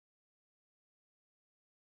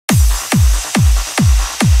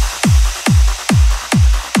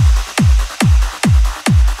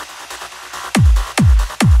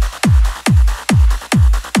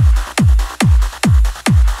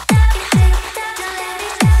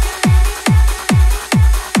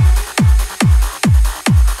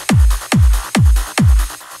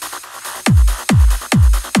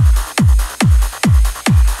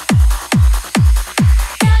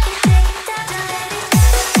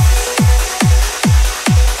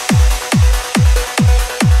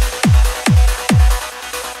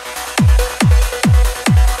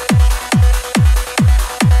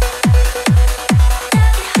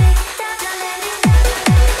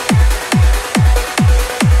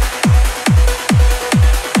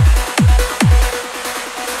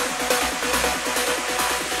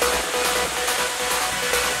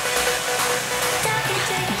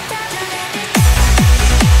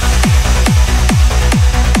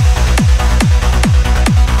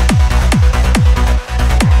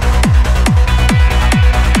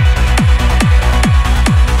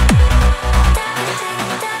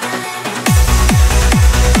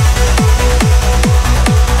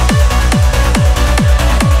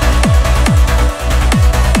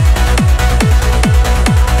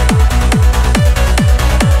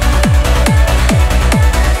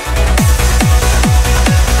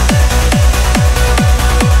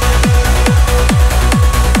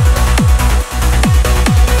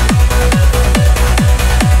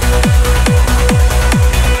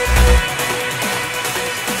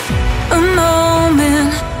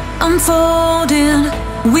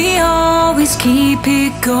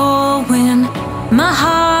My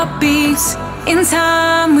heart beats in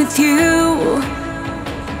time with you.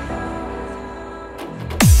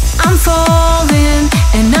 I'm falling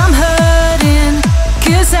and I'm hurting,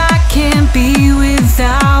 'cause I can't be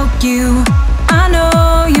without you. I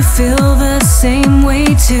know you feel the same way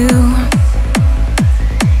too,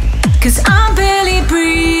 'cause I'm barely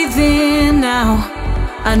breathing now.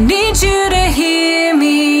 I need you to hear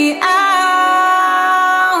me out.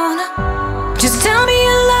 Just tell me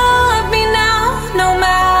you love me now, no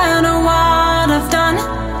matter what I've done.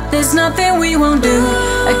 There's nothing we won't do.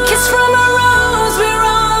 A kiss from a rose, we're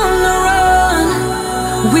on the run.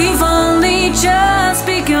 We've only just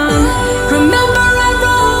begun. Remember I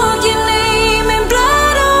wrote your name in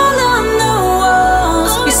blood all on the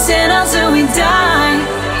walls. You said until we die,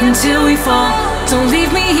 until we fall, don't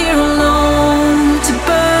leave me here alone to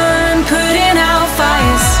burn.